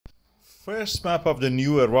First map of the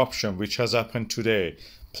new eruption which has happened today,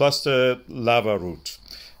 plus the lava route.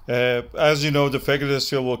 As you know, the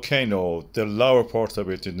Fagradalsfjall volcano, the lower part of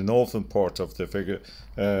it, in the northern part of the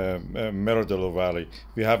Merodalo Valley,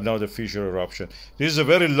 we have now the fissure eruption. This is a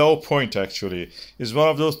very low point actually. It's one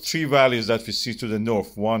of those three valleys that we see to the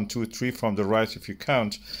north, 1, 2, 3 from the right if you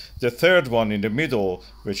count. The third one in the middle,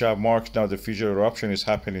 which I've marked now, the fissure eruption is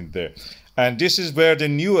happening there. And this is where the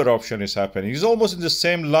new eruption is happening. It's almost in the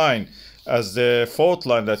same line as the fault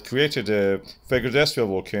line that created the Fagradalsfjall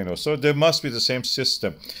volcano. So there must be the same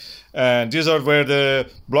system. And these are where the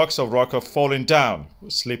blocks of rock are falling down,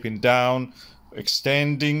 slipping down,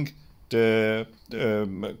 extending the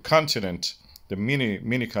continent, the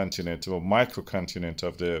mini continent or micro continent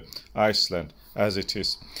of the Iceland as it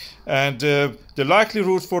is. And the likely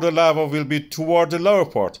route for the lava will be toward the lower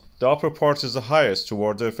part. The upper part is the highest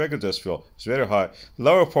toward the Fagradalsfjall. It's very high.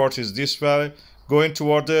 Lower part is this valley going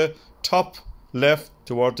toward the top left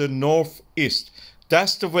toward the northeast.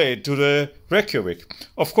 That's the way to the Reykjavik.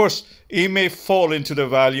 Of course, it may fall into the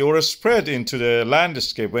valley or spread into the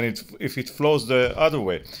landscape if it flows the other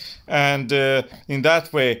way. And in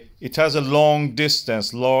that way, it has a long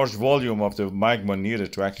distance, large volume of the magma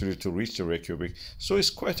needed to actually reach the Reykjavik. So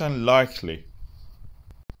it's quite unlikely.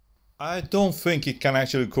 I don't think it can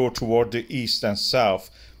actually go toward the east and south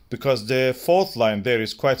because the fault line there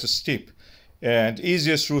is quite steep. And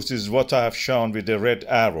easiest route is what I have shown with the red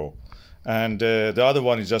arrow. And the other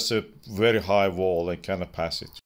one is just a very high wall and cannot pass it.